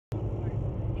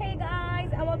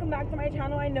and welcome back to my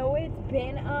channel. I know it's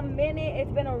been a minute.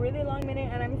 It's been a really long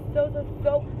minute, and I'm so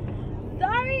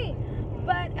sorry.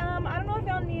 But I don't know if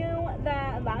y'all knew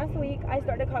that last week I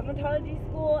started cosmetology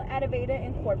school at Aveda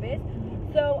in Corpus.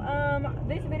 So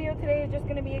this video today is just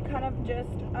going to be kind of just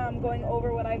going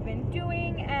over what I've been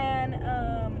doing and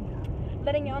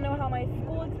letting y'all know how my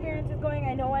school experience is going.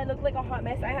 I know I look like a hot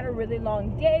mess. I had a really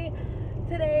long day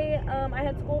today. I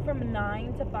had school from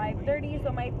 9 to 5:30,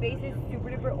 so my face is super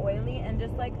duper oily, and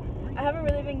just like I haven't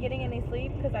really been getting any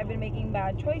sleep because I've been making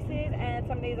bad choices, and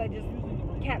some days I just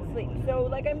can't sleep. So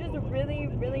like I'm just really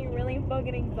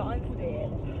fucking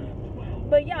exhausted.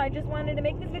 But yeah, I just wanted to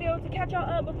make this video to catch y'all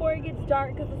up before it gets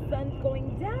dark because the sun's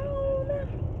going down.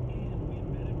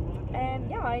 And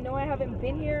yeah, I know I haven't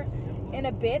been here in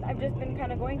a bit. I've just been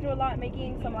kind of going through a lot,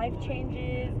 making some life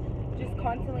changes, just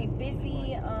constantly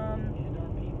busy.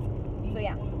 So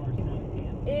yeah,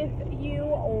 if you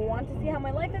want to see how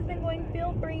my life has been going,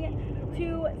 feel free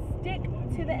to stick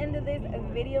to the end of this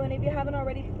video. And if you haven't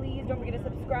already, please don't forget to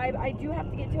subscribe. I do have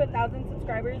to get to 1,000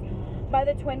 subscribers by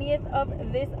the 20th of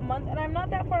this month, and I'm not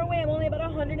that far away. I'm only about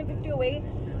 150 away.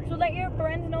 So let your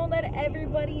friends know, let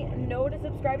everybody know to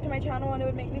subscribe to my channel, and it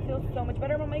would make me feel so much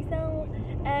better about myself,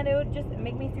 and it would just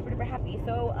make me super duper happy.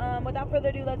 So without further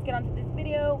ado, let's get on to this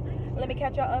video. Let me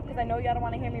catch y'all up because I know y'all don't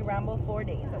want to hear me ramble for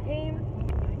days, okay?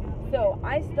 So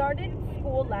I started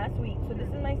school last week, so this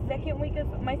is my second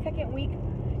week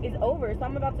is over, so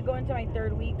I'm about to go into my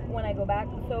third week when I go back.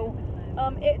 So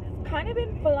it's kind of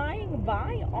been flying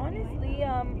by, honestly.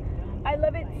 I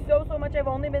love it so much. I've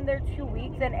only been there 2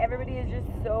 weeks, and everybody is just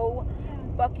so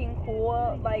fucking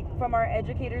cool. Like, from our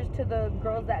educators to the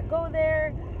girls that go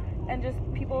there, and just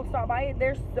people stop by,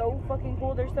 they're so fucking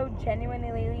cool. They're so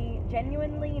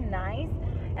genuinely nice,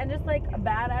 and just like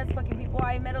badass fucking people.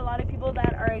 I met a lot of people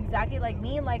that are exactly like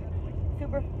me, like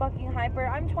super fucking hyper.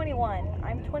 I'm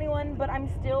 21, but I'm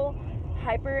still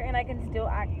hyper, and I can still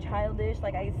act childish.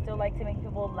 Like, I still like to make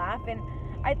people laugh, and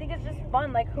I think it's just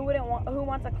fun. Like, who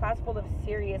wants a class full of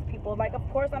serious people? Like, of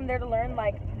course I'm there to learn.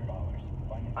 Like,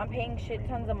 I'm paying shit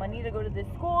tons of money to go to this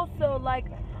school, so like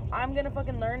I'm gonna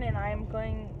fucking learn, and I'm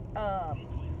going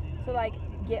to like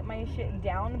get my shit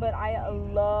down. But I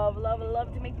love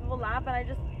to make people laugh, and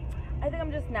I think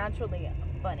I'm just naturally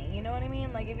funny, you know what I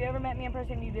mean? Like, if you ever met me in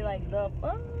person, you'd be like, the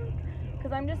fuck?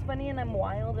 Because I'm just funny, and I'm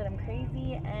wild, and I'm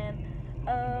crazy, and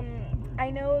I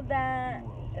know that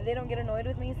they don't get annoyed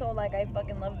with me, so like I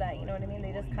fucking love that, you know what I mean?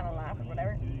 They just kind of laugh or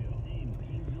whatever.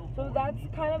 So that's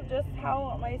kind of just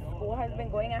how my school has been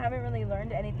going. I haven't really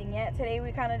learned anything yet. Today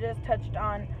we kind of just touched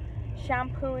on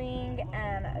shampooing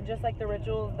and just like the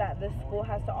rituals that this school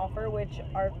has to offer, which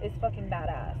is fucking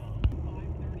badass.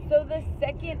 So the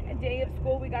second day of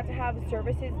school, we got to have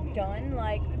services done.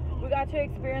 Like, we got to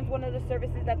experience one of the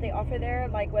services that they offer there,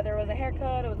 like whether it was a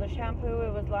haircut, it was a shampoo,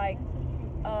 it was like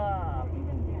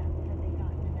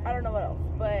I don't know what else,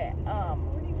 but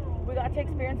we got to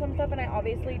experience some stuff, and I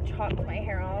obviously chopped my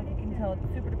hair off. You can tell it's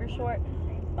super duper short.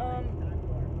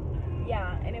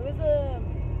 Yeah, and it was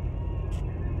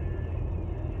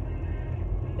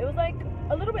like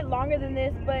a little bit longer than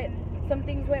this, but some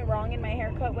things went wrong in my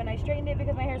haircut when I straightened it,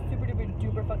 because my hair is super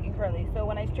duper fucking curly. So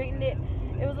when I straightened it,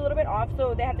 it was a little bit off,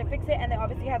 so they had to fix it, and they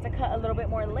obviously had to cut a little bit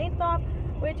more length off,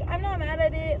 which I'm not mad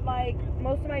at it. Like,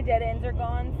 most of my dead ends are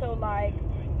gone, so like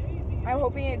I'm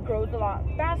hoping it grows a lot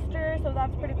faster, so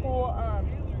that's pretty cool.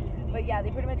 But yeah,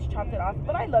 they pretty much chopped it off,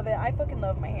 but I love it. I fucking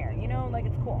love my hair, you know, like,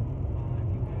 it's cool.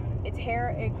 It's hair,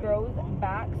 it grows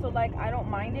back, so like I don't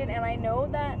mind it, and I know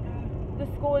that the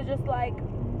school is just like,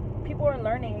 people are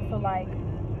learning, so like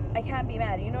I can't be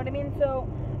mad, you know what I mean? So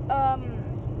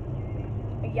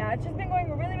yeah, it's just been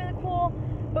going really cool.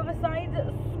 But besides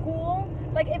school,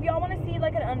 like, if y'all want to see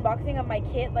like an unboxing of my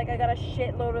kit, like I got a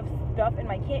shitload of stuff in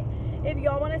my kit. If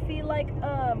y'all want to see like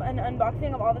an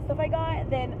unboxing of all the stuff I got,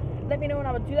 then let me know, and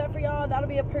I will do that for y'all. That'll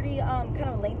be a pretty kind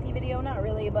of lengthy video, not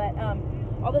really, but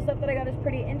all the stuff that I got is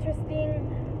pretty interesting,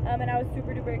 and I was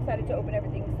super duper excited to open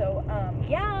everything. So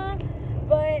yeah.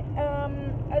 But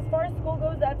as far as school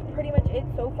goes, that's pretty much it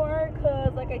so far,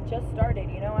 because like I just started,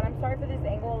 you know, and I'm sorry for this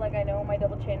angle. Like, I know my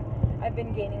double chin, I've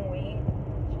been gaining weight.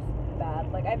 It's just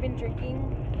bad. Like, I've been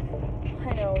drinking.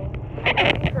 I know I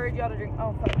don't encourage y'all to drink.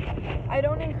 Oh fuck, I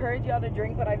don't encourage y'all to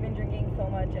drink, but I've been drinking so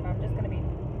much, and I'm just gonna be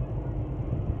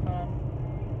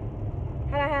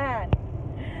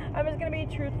I'm just gonna be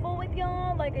truthful with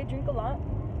y'all. Like, I drink a lot,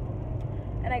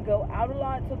 and I go out a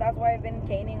lot, so that's why I've been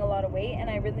gaining a lot of weight, and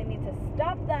I really need to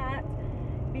stop that,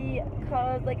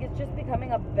 because like it's just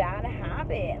becoming a bad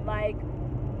habit. Like,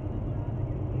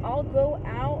 I'll go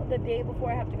out the day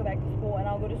before I have to go back to school, and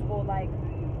I'll go to school like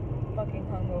fucking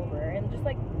hungover. And just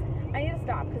like, I need to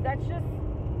stop, because that's just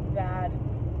bad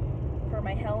for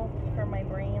my health, for my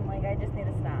brain. Like, I just need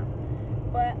to stop.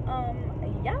 But,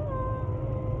 yeah.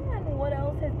 And what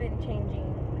else has been changing?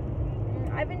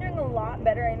 I've been doing a lot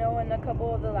better. I know in a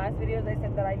couple of the last videos I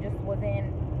said that I just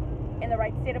wasn't in the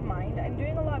right state of mind. I'm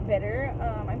doing a lot better.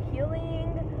 I'm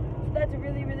healing, so that's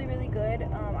really, really, really good.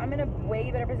 I'm in a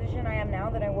way better position I am now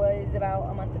than I was about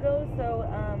a month ago, so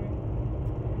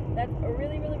that's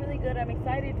really, really, really good. I'm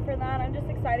excited for that. I'm just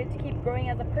excited to keep growing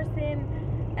as a person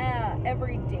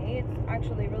every day. It's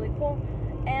actually really cool,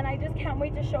 and I just can't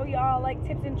wait to show y'all like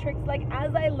tips and tricks. Like,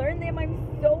 as I learn them,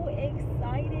 I'm so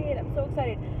excited. I'm so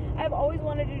excited. I've always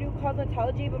wanted to do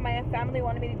cosmetology, but my family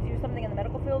wanted me to do something in the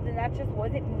medical field, and that just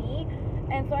wasn't me.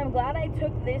 And so I'm glad I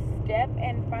took this step,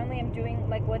 and finally I'm doing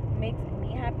like what makes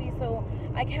me happy. So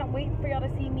I can't wait for y'all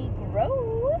to see me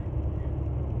grow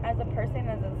as a person,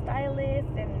 as a stylist,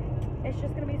 and it's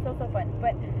just gonna be so fun.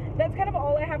 But that's kind of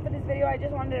all I have for this video. I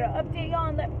just wanted to update y'all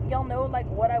and let y'all know like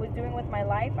what I was doing with my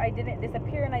life. I didn't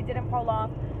disappear, and I didn't fall off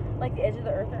like the edge of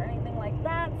the earth or anything like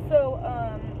that. So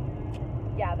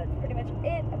yeah, that's pretty much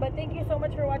it. But thank you so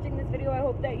much for watching this video. I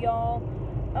hope that y'all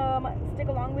stick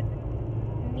along with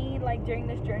me like during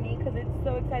this journey, because it's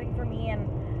so exciting for me. And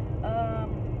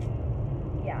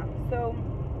yeah, so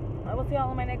I will see y'all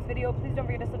in my next video. Please don't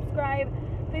forget to subscribe.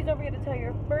 Please don't forget to tell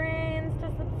your friends to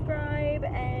subscribe.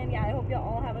 And yeah, I hope y'all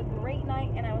all have a great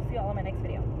night, and I will see y'all in my next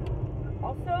video.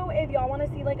 Also, if y'all want to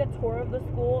see like a tour of the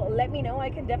school, let me know. I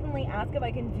can definitely ask if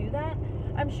I can do that.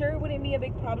 I'm sure it wouldn't be a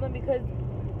big problem, because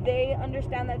they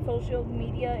understand that social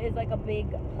media is like a big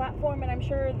platform, and I'm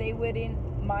sure they wouldn't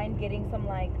mind getting some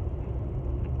like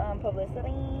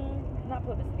publicity. Not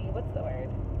publicity, what's the word?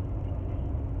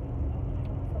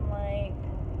 Some like,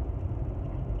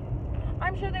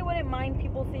 I'm sure they wouldn't mind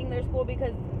people seeing their school,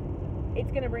 because it's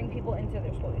gonna bring people into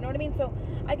their school, you know what I mean? So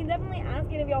I can definitely ask,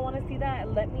 and if y'all want to see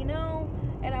that, let me know,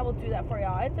 and I will do that for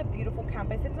y'all. It's a beautiful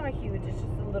campus. It's not huge, it's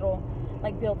just a little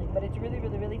like building, but it's really,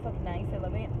 really, really fucking nice. I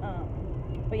love it.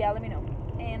 But yeah, let me know,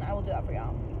 and I will do that for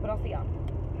y'all. But I'll see y'all.